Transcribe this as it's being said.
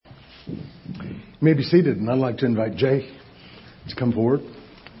You may be seated, and I'd like to invite Jay to come forward.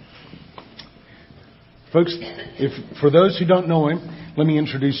 Folks, for those who don't know him, let me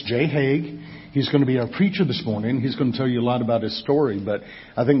introduce Jay Haig. He's going to be our preacher this morning. He's going to tell you a lot about his story, but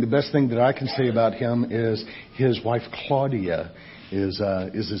I think the best thing that I can say about him is his wife Claudia is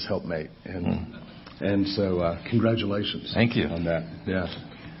his helpmate, and so congratulations. Thank you on that. Yeah.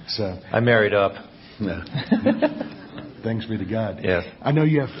 So I married up. Yeah. Thanks be to God. Yes. I know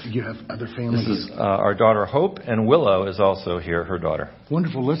you have other families. This is our daughter Hope, and Willow is also here, her daughter.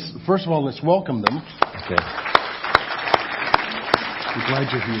 Wonderful. First of all, let's welcome them. Okay. We're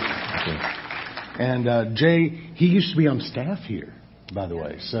glad you're here. Okay. And Jay, he used to be on staff here, by the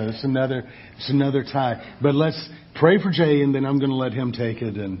way. So it's another tie. But let's pray for Jay, and then I'm going to let him take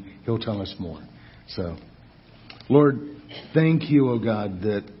it, and he'll tell us more. So, Lord, thank you, oh God,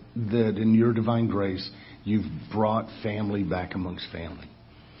 that in your divine grace, you've brought family back amongst family.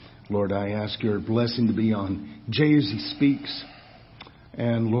 Lord, I ask your blessing to be on Jay as he speaks,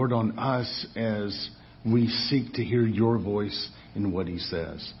 and Lord, on us as we seek to hear your voice in what he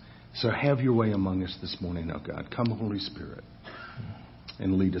says. So have your way among us this morning, oh God. Come, Holy Spirit,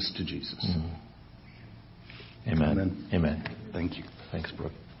 and lead us to Jesus. Amen. Amen. Amen. Thank you. Thanks,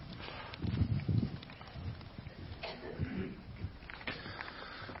 Brooke.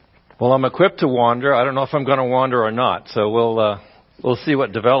 Well, I'm equipped to wander. I don't know if I'm going to wander or not, so we'll see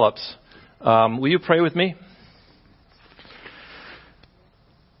what develops. Will you pray with me?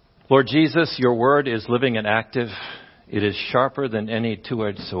 Lord Jesus, your word is living and active. It is sharper than any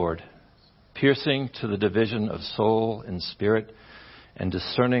two-edged sword, piercing to the division of soul and spirit, and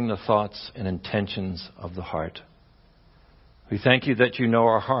discerning the thoughts and intentions of the heart. We thank you that you know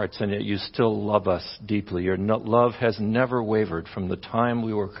our hearts and yet you still love us deeply. Your love has never wavered from the time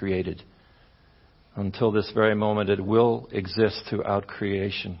we were created until this very moment. It will exist throughout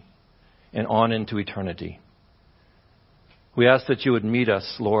creation and on into eternity. We ask that you would meet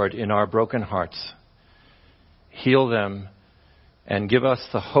us, Lord, in our broken hearts. Heal them and give us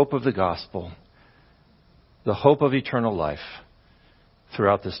the hope of the gospel, the hope of eternal life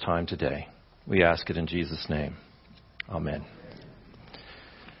throughout this time today. We ask it in Jesus' name. Amen.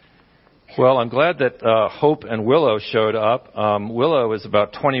 Well, I'm glad that Hope and Willow showed up. Willow is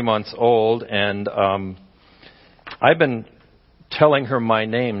about 20 months old, and I've been telling her my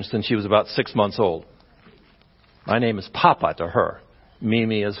name since she was about 6 months old. My name is Papa to her.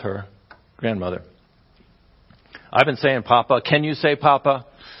 Mimi is her grandmother. I've been saying Papa. Can you say Papa?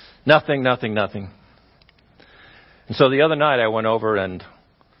 Nothing. And so the other night I went over and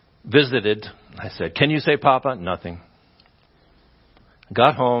visited. I said, can you say Papa? Nothing.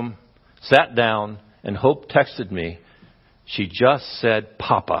 Got home, sat down, and Hope texted me. She just said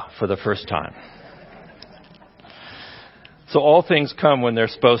Papa for the first time. So all things come when they're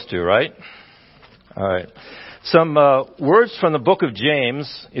supposed to, right? All right. Some words from the book of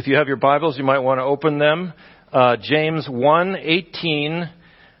James. If you have your Bibles, you might want to open them. James 1:18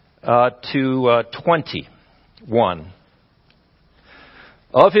 to 21.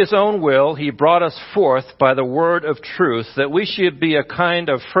 Of his own will, he brought us forth by the word of truth, that we should be a kind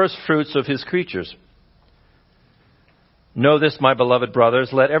of first fruits of his creatures. Know this, my beloved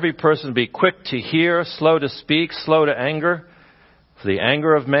brothers, let every person be quick to hear, slow to speak, slow to anger, for the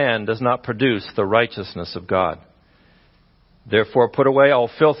anger of man does not produce the righteousness of God. Therefore put away all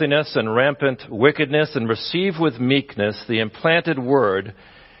filthiness and rampant wickedness, and receive with meekness the implanted word,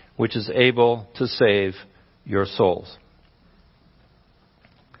 which is able to save your souls.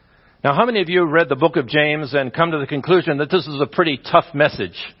 Now, how many of you read the book of James and come to the conclusion that this is a pretty tough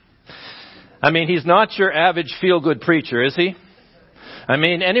message? I mean, he's not your average feel-good preacher, is he? I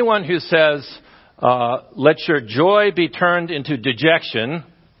mean, anyone who says, let your joy be turned into dejection,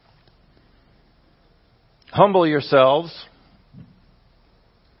 humble yourselves,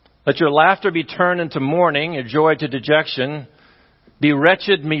 let your laughter be turned into mourning, your joy to dejection, be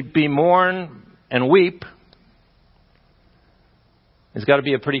wretched, be mourn, and weep. He's got to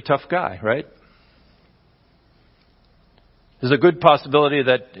be a pretty tough guy, right? There's a good possibility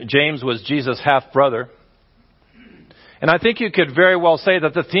that James was Jesus' half-brother. And I think you could very well say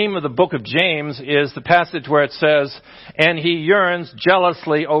that the theme of the book of James is the passage where it says, and he yearns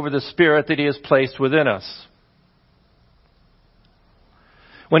jealously over the Spirit that he has placed within us.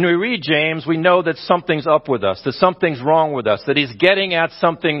 When we read James, we know that something's up with us, that something's wrong with us, that he's getting at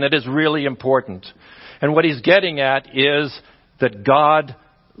something that is really important. And what he's getting at is that God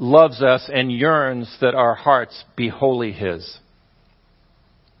loves us and yearns that our hearts be wholly his.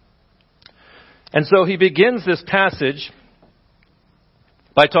 And so he begins this passage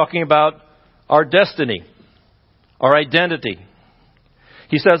by talking about our destiny, our identity.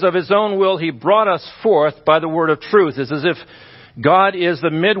 He says, of his own will, he brought us forth by the word of truth. It's as if God is the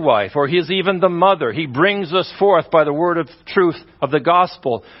midwife, or he is even the mother. He brings us forth by the word of truth of the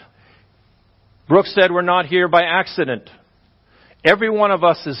gospel. Brooks said we're not here by accident. Every one of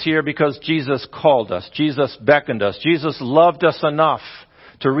us is here because Jesus called us. Jesus beckoned us. Jesus loved us enough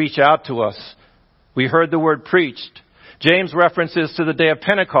to reach out to us. We heard the word preached. James references to the day of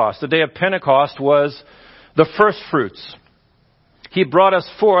Pentecost. The day of Pentecost was the first fruits. He brought us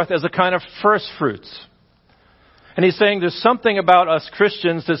forth as a kind of first fruits. And he's saying there's something about us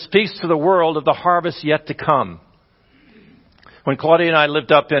Christians that speaks to the world of the harvest yet to come. When Claudia and I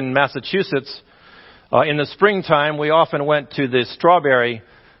lived up in Massachusetts, in the springtime, we often went to the strawberry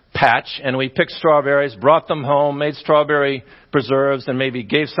patch and we picked strawberries, brought them home, made strawberry preserves, and maybe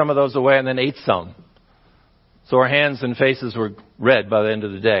gave some of those away and then ate some. So our hands and faces were red by the end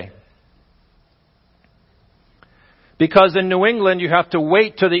of the day. Because in New England, you have to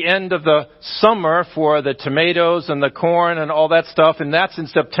wait to the end of the summer for the tomatoes and the corn and all that stuff, and that's in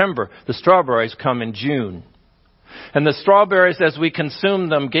September. The strawberries come in June. And the strawberries, as we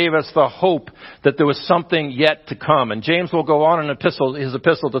consumed them, gave us the hope that there was something yet to come. And James will go on in his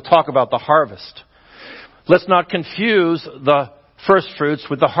epistle to talk about the harvest. Let's not confuse the first fruits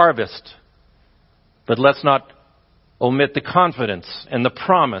with the harvest. But let's not omit the confidence and the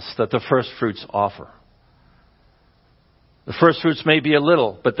promise that the first fruits offer. The first fruits may be a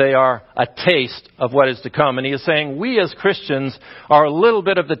little, but they are a taste of what is to come. And he is saying we as Christians are a little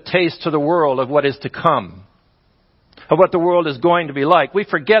bit of the taste to the world of what is to come, of what the world is going to be like. We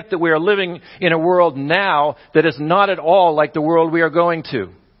forget that we are living in a world now that is not at all like the world we are going to.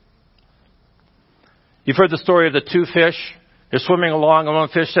 You've heard the story of the two fish. They're swimming along, and one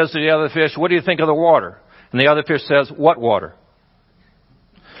fish says to the other fish, "What do you think of the water?" And the other fish says, "What water?"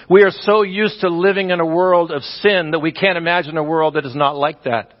 We are so used to living in a world of sin that we can't imagine a world that is not like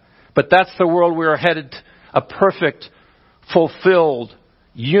that. But that's the world we are headed, a perfect, fulfilled,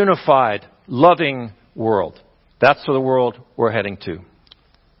 unified, loving world. That's the world we're heading to.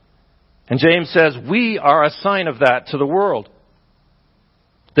 And James says we are a sign of that to the world.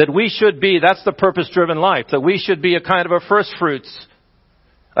 That we should be, that's the purpose-driven life, that we should be a kind of a first fruits,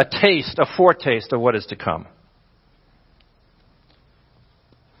 a taste, a foretaste of what is to come.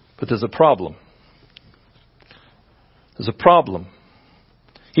 But there's a problem. There's a problem.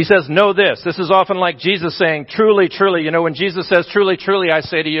 He says, know this. This is often like Jesus saying, truly, truly. You know, when Jesus says, truly, truly, I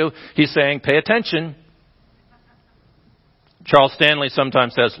say to you, he's saying, pay attention. Charles Stanley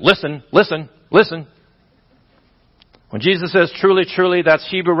sometimes says, listen, listen, listen. When Jesus says, truly, truly, that's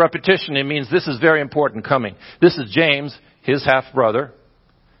Hebrew repetition. It means this is very important coming. This is James, his half-brother,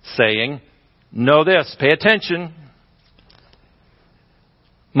 saying, know this, pay attention.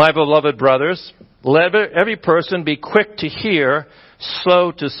 My beloved brothers, let every person be quick to hear,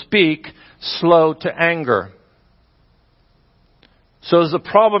 slow to speak, slow to anger. So there's a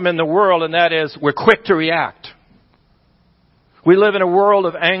problem in the world, and that is we're quick to react. We live in a world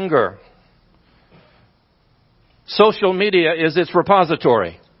of anger. Social media is its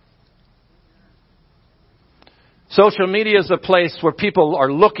repository. Social media is a place where people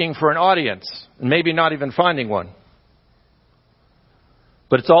are looking for an audience, and maybe not even finding one.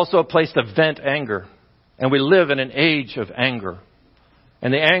 But it's also a place to vent anger. And we live in an age of anger.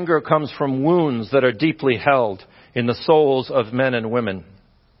 And the anger comes from wounds that are deeply held in the souls of men and women.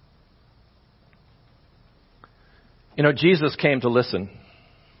 You know, Jesus came to listen.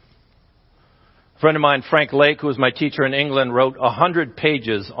 A friend of mine, Frank Lake, who was my teacher in England, wrote 100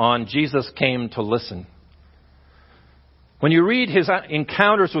 pages on Jesus came to listen. When you read his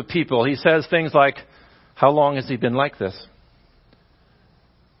encounters with people, he says things like, how long has he been like this?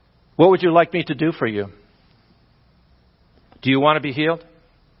 What would you like me to do for you? Do you want to be healed?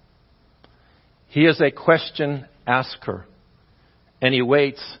 He is a question asker, and he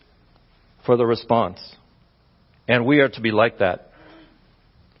waits for the response. And we are to be like that.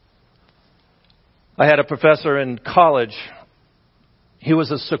 I had a professor in college. He was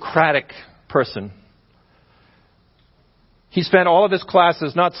a Socratic person. He spent all of his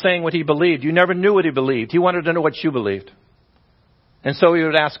classes not saying what he believed. You never knew what he believed. He wanted to know what you believed. And so he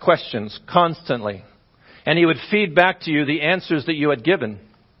would ask questions constantly. And he would feed back to you the answers that you had given.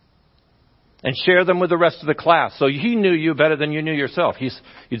 And share them with the rest of the class. So he knew you better than you knew yourself.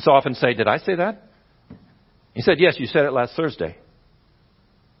 You'd so often say, did I say that? He said, yes, you said it last Thursday.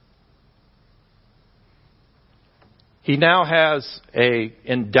 He now has an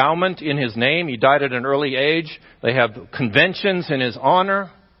endowment in his name. He died at an early age. They have conventions in his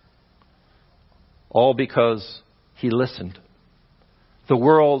honor. All because he listened. The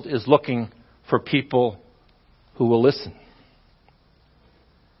world is looking for people who will listen.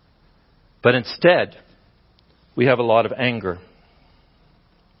 But instead, we have a lot of anger.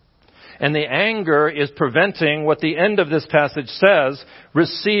 And the anger is preventing what the end of this passage says,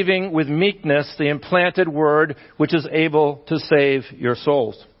 receiving with meekness the implanted word which is able to save your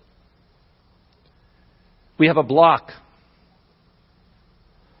souls. We have a block.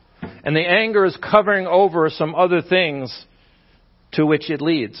 And the anger is covering over some other things to which it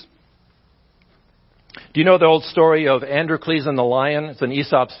leads. Do you know the old story of Androcles and the lion? It's an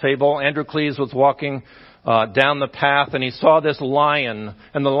Aesop's fable. Androcles was walking down the path and he saw this lion,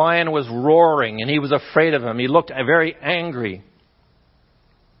 and the lion was roaring and he was afraid of him. He looked very angry.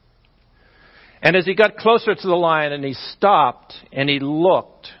 And as he got closer to the lion and he stopped and he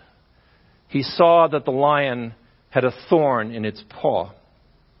looked, he saw that the lion had a thorn in its paw.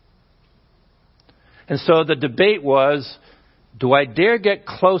 And so the debate was, do I dare get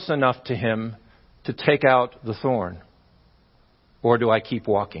close enough to him to take out the thorn? Or do I keep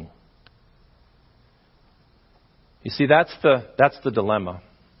walking? You see, that's the dilemma.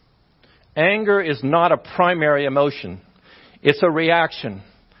 Anger is not a primary emotion. It's a reaction.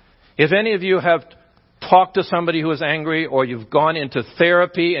 If any of you have talked to somebody who is angry, or you've gone into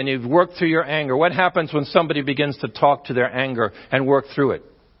therapy and you've worked through your anger, what happens when somebody begins to talk to their anger and work through it?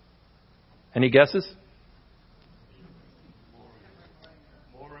 Any guesses?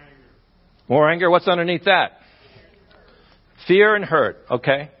 More anger. What's underneath that? Fear and hurt.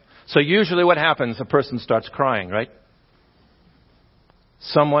 Okay. So usually what happens, a person starts crying, right?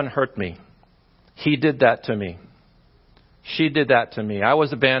 Someone hurt me. He did that to me. She did that to me. I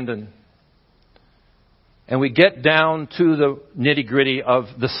was abandoned. And we get down to the nitty-gritty of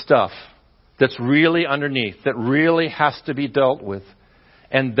the stuff that's really underneath, that really has to be dealt with.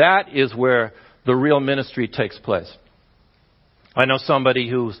 And that is where the real ministry takes place. I know somebody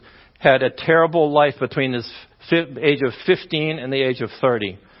who's had a terrible life between his age of 15 and the age of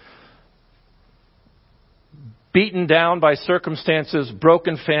 30. Beaten down by circumstances,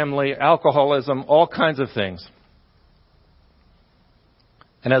 broken family, alcoholism, all kinds of things.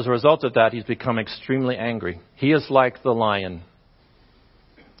 And as a result of that, he's become extremely angry. He is like the lion.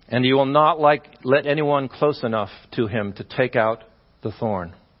 And he will not let anyone close enough to him to take out the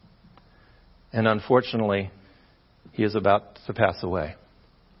thorn. And unfortunately, he is about to pass away.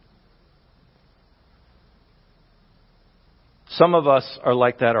 Some of us are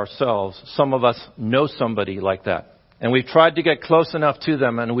like that ourselves. Some of us know somebody like that. And we've tried to get close enough to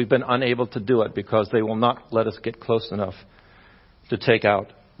them, and we've been unable to do it because they will not let us get close enough to take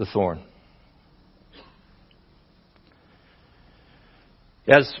out the thorn.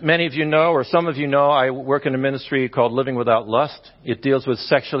 As many of you know, or some of you know, I work in a ministry called Living Without Lust. It deals with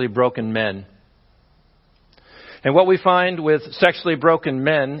sexually broken men. And what we find with sexually broken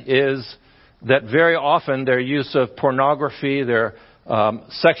men is that very often their use of pornography, their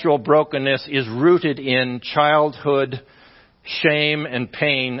sexual brokenness is rooted in childhood shame and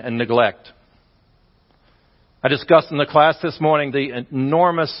pain and neglect. I discussed in the class this morning the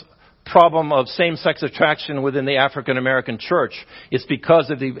enormous problem of same-sex attraction within the African American church. It's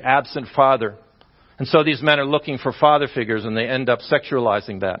because of the absent father. And so these men are looking for father figures, and they end up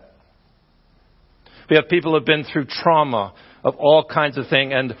sexualizing that. We have people who have been through trauma of all kinds of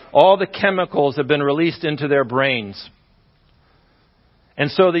things, and all the chemicals have been released into their brains. And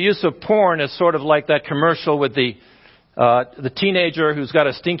so the use of porn is sort of like that commercial with the teenager who's got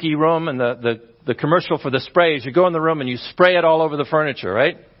a stinky room, and the commercial for the sprays. You go in the room and you spray it all over the furniture,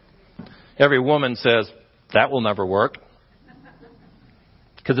 right? Every woman says, that will never work.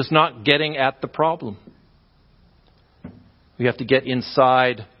 Because it's not getting at the problem. We have to get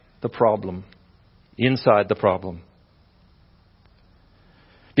inside the problem. Inside the problem.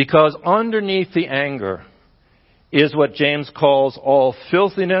 Because underneath the anger is what James calls all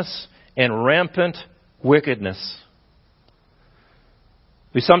filthiness and rampant wickedness.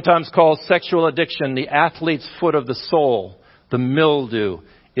 We sometimes call sexual addiction the athlete's foot of the soul, the mildew.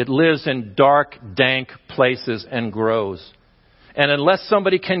 It lives in dark, dank places and grows. And unless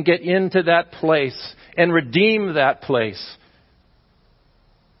somebody can get into that place and redeem that place,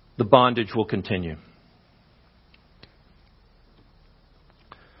 the bondage will continue.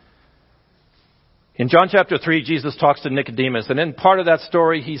 In John chapter 3, Jesus talks to Nicodemus, and in part of that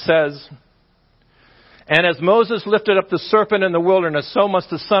story he says, "And as Moses lifted up the serpent in the wilderness, so must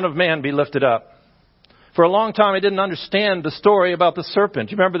the Son of Man be lifted up." For a long time I didn't understand the story about the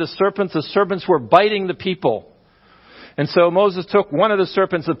serpent. You remember the serpents? The serpents were biting the people. And so Moses took one of the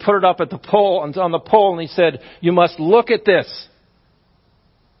serpents and put it up at the pole, on the pole, and he said, "You must look at this."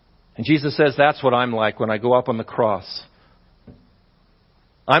 And Jesus says, that's what I'm like when I go up on the cross.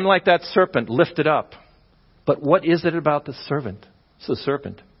 I'm like that serpent lifted up. But what is it about the serpent? It's the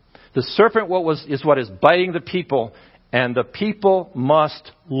serpent. The serpent is what is biting the people, and the people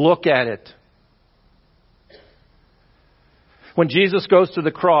must look at it. When Jesus goes to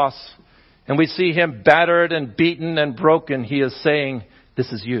the cross and we see him battered and beaten and broken, he is saying,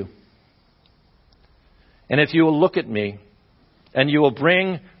 this is you. And if you will look at me and you will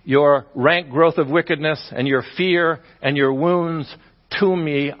bring your rank growth of wickedness and your fear and your wounds to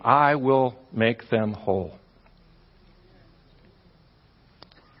me, I will make them whole.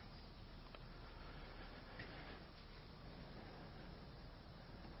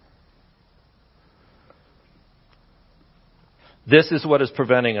 This is what is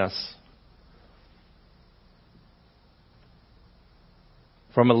preventing us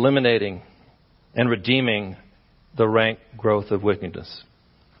from eliminating and redeeming the rank growth of wickedness.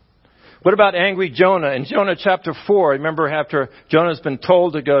 What about angry Jonah? In Jonah chapter 4, remember after Jonah's been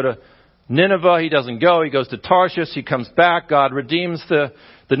told to go to Nineveh, he doesn't go. He goes to Tarshish. He comes back. God redeems the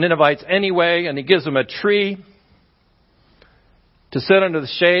Ninevites anyway, and he gives them a tree to sit under the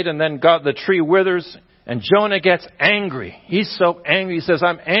shade, and then the tree withers, and Jonah gets angry. He's so angry. He says,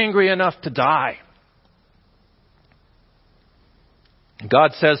 I'm angry enough to die.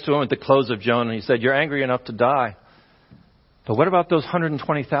 God says to him at the close of Jonah, he said, you're angry enough to die. But what about those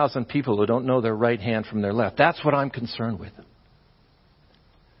 120,000 people who don't know their right hand from their left? That's what I'm concerned with.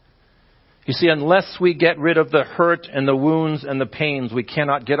 You see, unless we get rid of the hurt and the wounds and the pains, we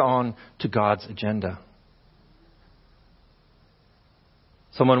cannot get on to God's agenda.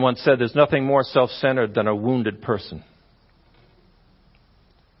 Someone once said there's nothing more self-centered than a wounded person,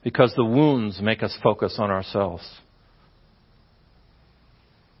 because the wounds make us focus on ourselves.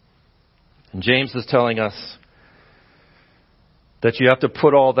 And James is telling us that you have to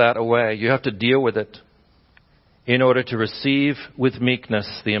put all that away. You have to deal with it in order to receive with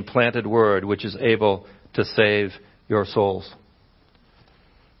meekness the implanted word which is able to save your souls.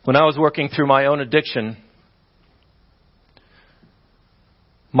 When I was working through my own addiction,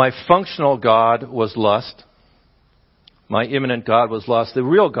 my functional God was lust. My imminent God was lust. The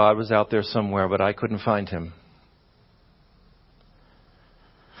real God was out there somewhere, but I couldn't find him.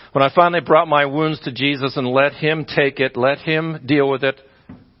 When I finally brought my wounds to Jesus and let him take it, let him deal with it,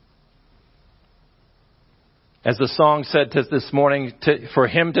 as the song said this morning, for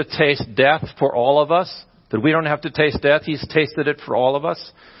him to taste death for all of us, that we don't have to taste death, he's tasted it for all of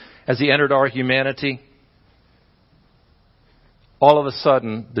us as he entered our humanity. All of a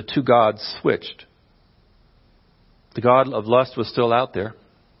sudden, the two gods switched. The God of lust was still out there,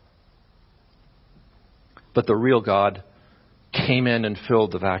 but the real God came in and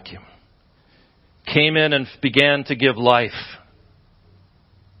filled the vacuum. Came in and began to give life.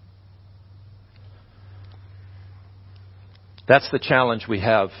 That's the challenge we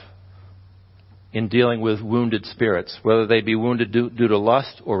have in dealing with wounded spirits, whether they be wounded due to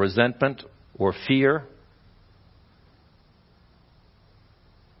lust or resentment or fear.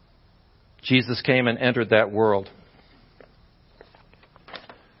 Jesus came and entered that world.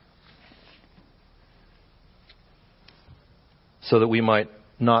 So that we might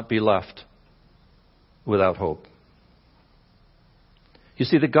not be left without hope. You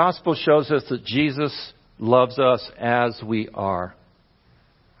see, the gospel shows us that Jesus loves us as we are.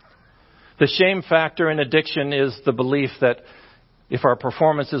 The shame factor in addiction is the belief that if our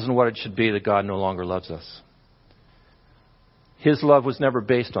performance isn't what it should be, that God no longer loves us. His love was never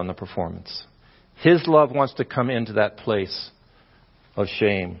based on the performance. His love wants to come into that place of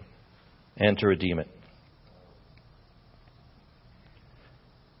shame and to redeem it.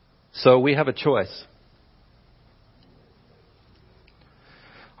 So we have a choice.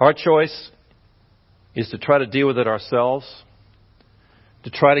 Our choice is to try to deal with it ourselves, to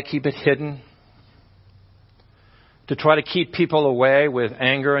try to keep it hidden, to try to keep people away with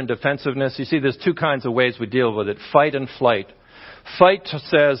anger and defensiveness. You see, there's two kinds of ways we deal with it: fight and flight. Fight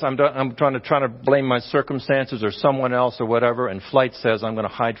says, I'm trying to blame my circumstances or someone else or whatever, and flight says, I'm going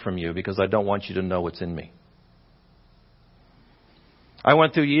to hide from you because I don't want you to know what's in me. I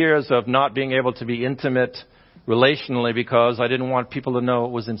went through years of not being able to be intimate relationally because I didn't want people to know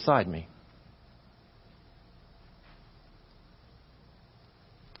what was inside me.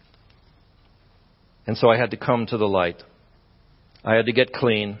 And so I had to come to the light. I had to get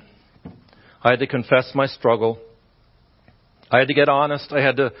clean. I had to confess my struggle. I had to get honest. I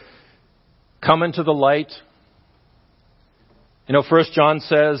had to come into the light. You know, 1 John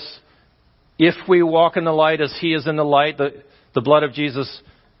says, if we walk in the light as he is in the light, the blood of Jesus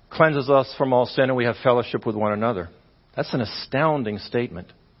cleanses us from all sin and we have fellowship with one another. That's an astounding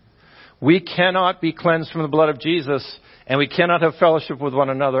statement. We cannot be cleansed from the blood of Jesus and we cannot have fellowship with one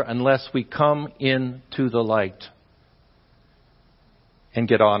another unless we come into the light. and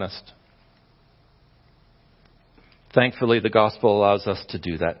get honest. Thankfully, the gospel allows us to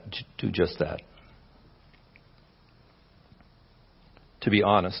do just that. To be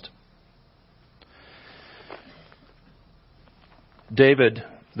honest. David,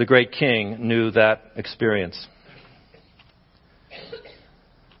 the great king, knew that experience.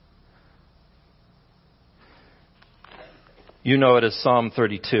 You know it as Psalm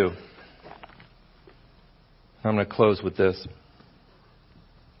 32. I'm going to close with this.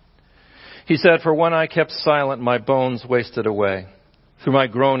 He said, "For when I kept silent, my bones wasted away through my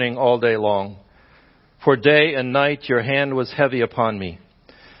groaning all day long. For day and night your hand was heavy upon me.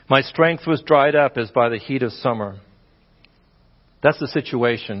 My strength was dried up as by the heat of summer." That's the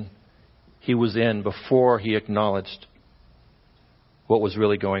situation he was in before he acknowledged what was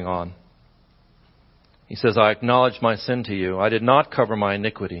really going on. He says, "I acknowledge my sin to you. I did not cover my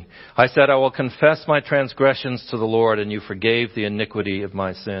iniquity. I said, I will confess my transgressions to the Lord, and you forgave the iniquity of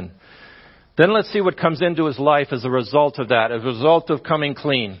my sin." Then let's see what comes into his life as a result of that, as a result of coming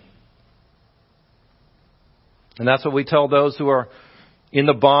clean. And that's what we tell those who are in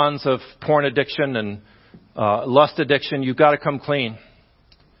the bonds of porn addiction and lust addiction. You've got to come clean.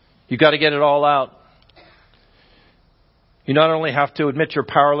 You've got to get it all out. You not only have to admit your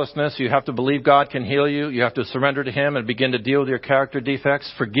powerlessness, you have to believe God can heal you. You have to surrender to Him and begin to deal with your character defects.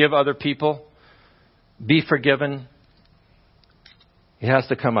 Forgive other people. Be forgiven. It has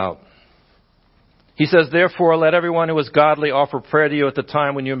to come out. He says, "Therefore, let everyone who is godly offer prayer to you at the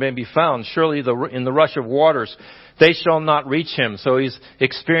time when you may be found. Surely in the rush of waters, they shall not reach him." So he's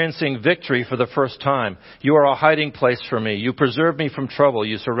experiencing victory for the first time. "You are a hiding place for me. You preserve me from trouble.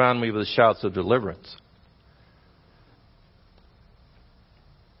 You surround me with shouts of deliverance."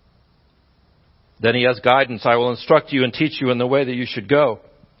 Then he has guidance. "I will instruct you and teach you in the way that you should go.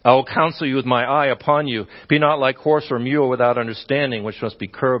 I will counsel you with my eye upon you. Be not like horse or mule without understanding, which must be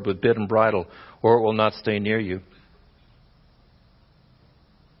curbed with bit and bridle, or it will not stay near you."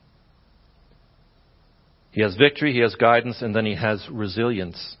 He has victory, he has guidance, and then he has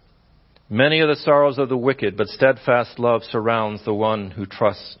resilience. "Many are the sorrows of the wicked, but steadfast love surrounds the one who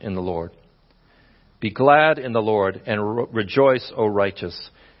trusts in the Lord. Be glad in the Lord and rejoice, O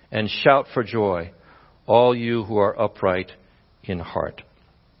righteous, and shout for joy, all you who are upright in heart."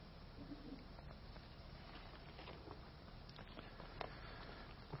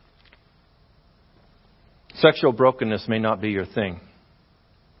 Sexual brokenness may not be your thing,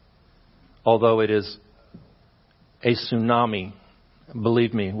 although it is a tsunami.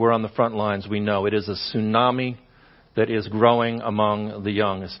 Believe me, we're on the front lines. We know it is a tsunami that is growing among the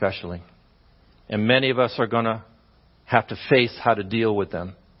young especially. And many of us are going to have to face how to deal with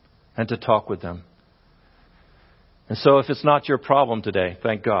them and to talk with them. And so if it's not your problem today,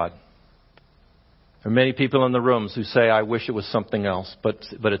 thank God. There are many people in the rooms who say, "I wish it was something else," but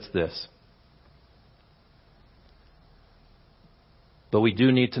it's this. But we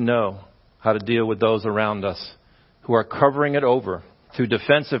do need to know how to deal with those around us who are covering it over through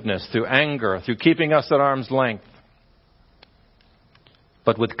defensiveness, through anger, through keeping us at arm's length.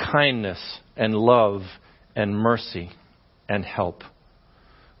 But with kindness and love and mercy and help,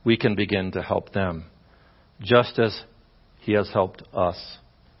 we can begin to help them, just as He has helped us.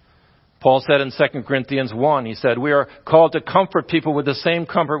 Paul said in 2 Corinthians 1, he said, "We are called to comfort people with the same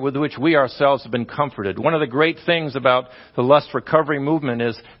comfort with which we ourselves have been comforted." One of the great things about the lust recovery movement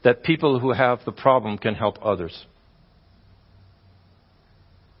is that people who have the problem can help others.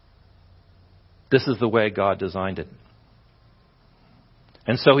 This is the way God designed it.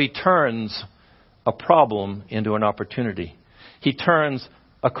 And so He turns a problem into an opportunity. He turns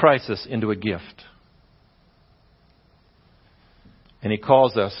a crisis into a gift. And He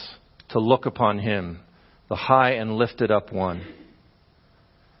calls us to look upon Him, the high and lifted up one.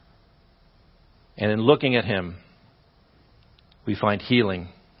 And in looking at Him, we find healing,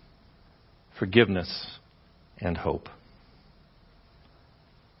 forgiveness, and hope.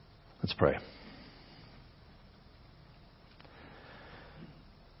 Let's pray.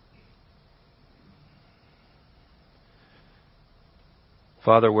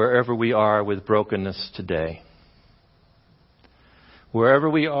 Father, wherever we are with brokenness today, wherever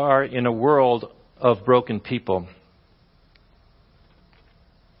we are in a world of broken people,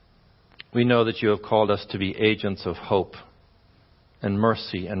 we know that You have called us to be agents of hope and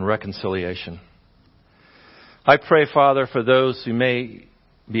mercy and reconciliation. I pray, Father, for those who may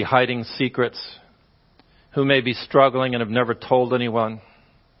be hiding secrets, who may be struggling and have never told anyone,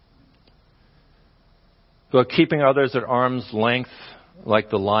 who are keeping others at arm's length like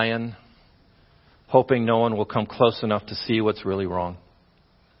the lion, hoping no one will come close enough to see what's really wrong.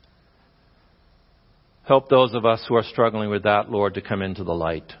 Help those of us who are struggling with that, Lord, to come into the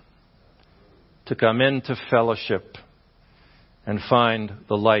light, to come into fellowship and find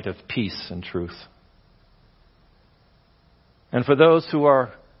the light of peace and truth. And for those who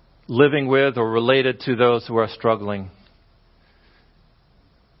are living with or related to those who are struggling,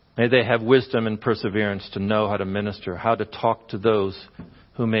 may they have wisdom and perseverance to know how to minister, how to talk to those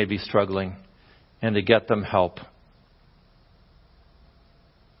who may be struggling, and to get them help.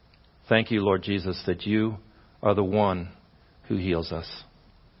 Thank you, Lord Jesus, that you are the one who heals us.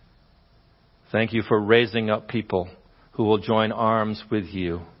 Thank you for raising up people who will join arms with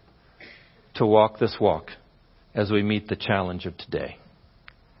you to walk this walk as we meet the challenge of today.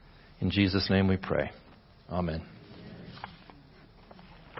 In Jesus' name we pray. Amen.